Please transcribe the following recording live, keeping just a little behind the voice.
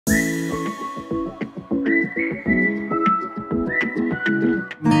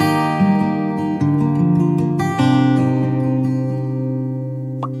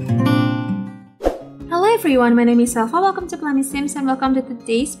everyone, my name is Elfa. Welcome to plummysims and welcome to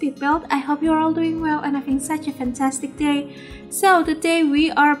today's speed build. I hope you're all doing well and having such a fantastic day. So today we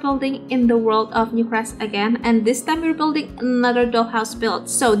are building in the world of Newcrest again, and this time we're building another dollhouse build.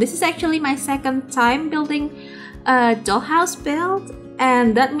 So this is actually my second time building a dollhouse build,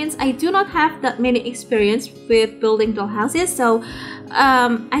 and that means I do not have that many experience with building dollhouses. So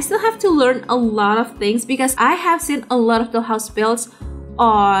I still have to learn a lot of things because I have seen a lot of dollhouse builds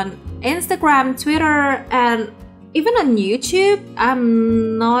on Instagram, Twitter, and even on YouTube.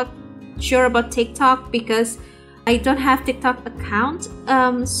 I'm not sure about TikTok because I don't have TikTok account.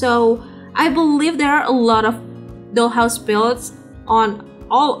 So I believe there are a lot of dollhouse builds on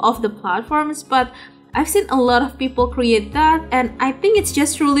all of the platforms, but I've seen a lot of people create that and I think it's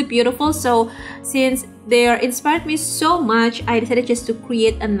just really beautiful. So since they are inspired me so much, I decided just to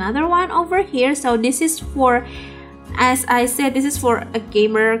create another one over here. So this is for, as I said, this is for a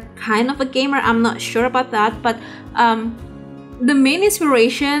gamer, kind of a gamer. I'm not sure about that, but the main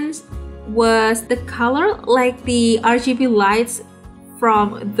inspirations was the color, like the RGB lights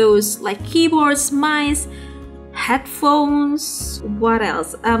from those like keyboards, mice, headphones, what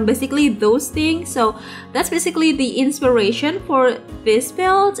else, basically those things. So that's basically the inspiration for this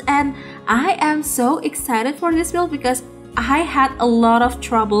build, and I am so excited for this build because I had a lot of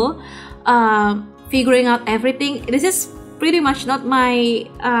trouble figuring out everything. This is pretty much not my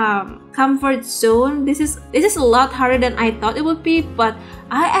comfort zone. This is a lot harder than I thought it would be, but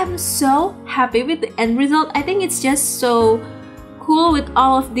I am so happy with the end result. I think it's just so cool with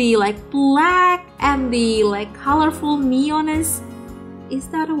all of the like black and the like colorful neonness. Is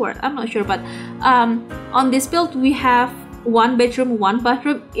that a word? I'm not sure, but on this build we have one bedroom, one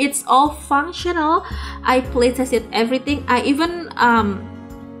bathroom. It's all functional. I play tested everything. I even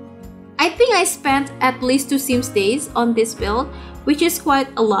I think I spent at least 2 Sims days on this build, which is quite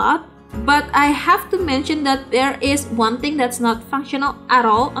a lot. But I have to mention that there is one thing that's not functional at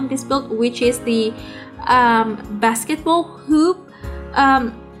all on this build, which is the basketball hoop.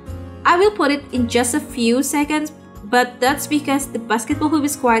 I will put it in just a few seconds, but that's because the basketball hoop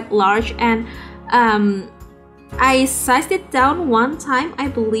is quite large, and I sized it down one time, I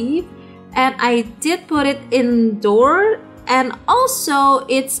believe, and I did put it indoor, and also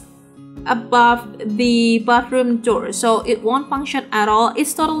it's above the bathroom door, so it won't function at all.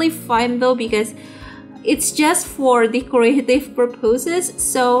 It's totally fine though because it's just for decorative purposes,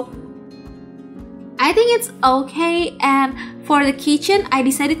 so I think it's okay. And for the kitchen, I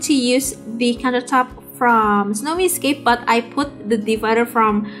decided to use the countertop from Snowy Escape, but I put the divider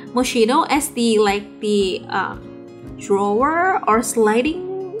from Moschino as the drawer or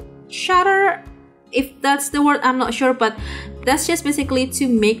sliding shutter, if that's the word. I'm not sure, but that's just basically to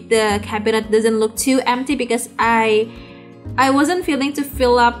make the cabinet doesn't look too empty, because I wasn't feeling to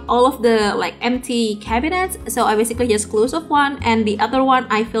fill up all of the like empty cabinets. So I basically just closed off one, and the other one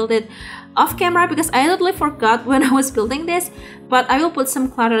I filled it off camera because I totally forgot when I was building this. But I will put some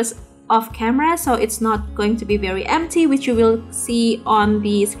clutters off camera so it's not going to be very empty, which you will see on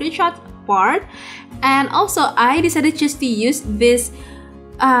the screenshot part. And also I decided just to use this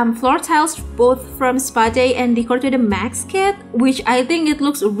floor tiles both from Spa Day and Decor to the Max kit, which I think it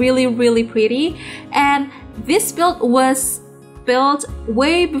looks really pretty. And this build was built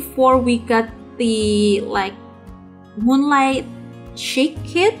way before we got the like Moonlight Shake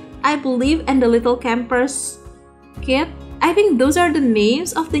kit, I believe, and the Little Campers kit. I think those are the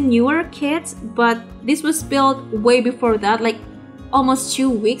names of the newer kits, but this was built way before that, like almost 2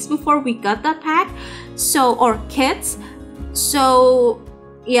 weeks before we got that pack, so, or kits. So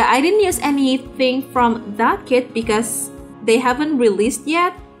yeah, I didn't use anything from that kit because they haven't released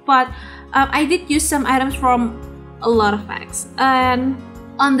yet, but I did use some items from a lot of packs. And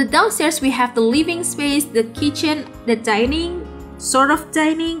on the downstairs we have the living space, the kitchen, the dining, sort of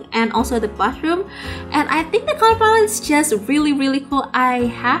dining, and also the bathroom. And I think the color palette is just really cool. I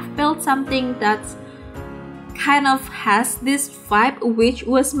have built something that kind of has this vibe, which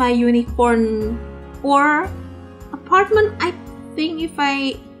was my unicorn or apartment, I think, if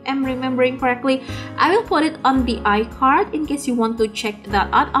I am remembering correctly. I will put it on the iCard in case you want to check that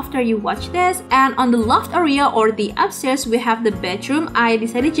out after you watch this. And on the loft area or the upstairs we have the bedroom. I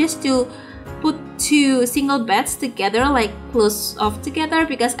decided just to put 2 single beds together, like close off together,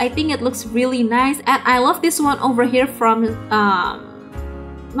 because I think it looks really nice. And I love this one over here from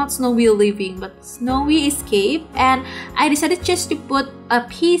not Snowy Living but Snowy Escape. And I decided just to put a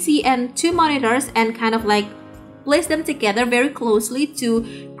PC and 2 monitors and kind of like place them together very closely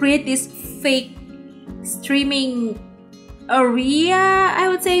to create this fake streaming area, I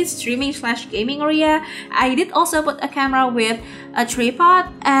would say, streaming / gaming area. I did also put a camera with a tripod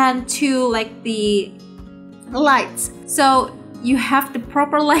and 2 like the lights. So you have the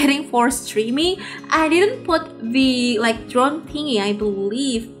proper lighting for streaming. I didn't put the like drone thingy, I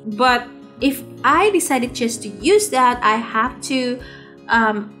believe, but if I decided just to use that, I have to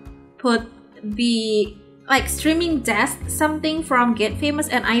put the like streaming desk, something from Get Famous,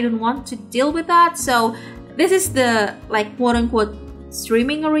 and I don't want to deal with that. So this is the like quote-unquote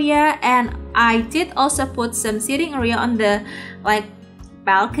streaming area, and I did also put some seating area on the like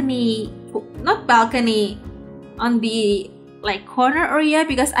balcony, not balcony, on the like corner area,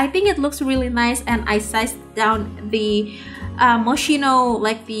 because I think it looks really nice. And I sized down the Moschino,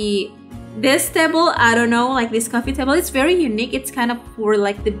 like this table, I don't know, like this coffee table. It's very unique. It's kind of for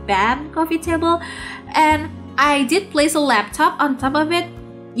like the band coffee table, and I did place a laptop on top of it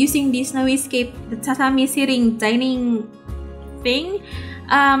using the Snowyscape, the tatami sitting dining thing.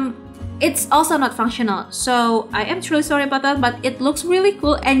 It's also not functional, so I am truly sorry about that, but it looks really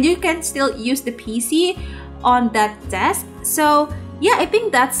cool, and you can still use the PC on that desk. So yeah, I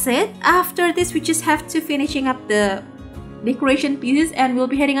think that's it. After this, we just have to finishing up the decoration pieces, and we'll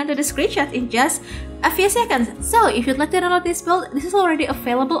be heading on to the screenshots in just a few seconds. So if you'd like to download this build, this is already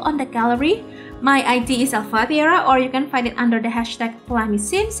available on the gallery. My ID is elfathiera, or you can find it under the hashtag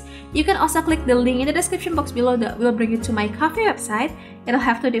plummysims. You can also click the link in the description box below that will bring you to my Cubby website. It'll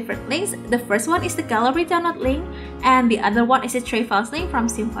have 2 different links. The first one is the gallery download link, and the other one is a tray files link from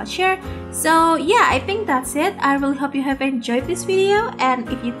Share. So yeah, I think that's it. I really hope you have enjoyed this video, and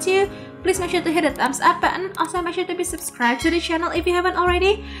if you do, please make sure to hit the thumbs up button. Also make sure to be subscribed to the channel if you haven't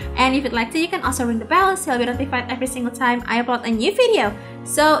already. And if you'd like to, you can also ring the bell so you'll be notified every single time I upload a new video.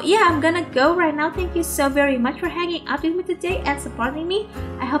 So yeah, I'm gonna go right now. Thank you so very much for hanging out with me today and supporting me.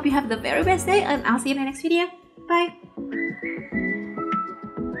 I hope you have the very best day, and I'll see you in the next video. Bye!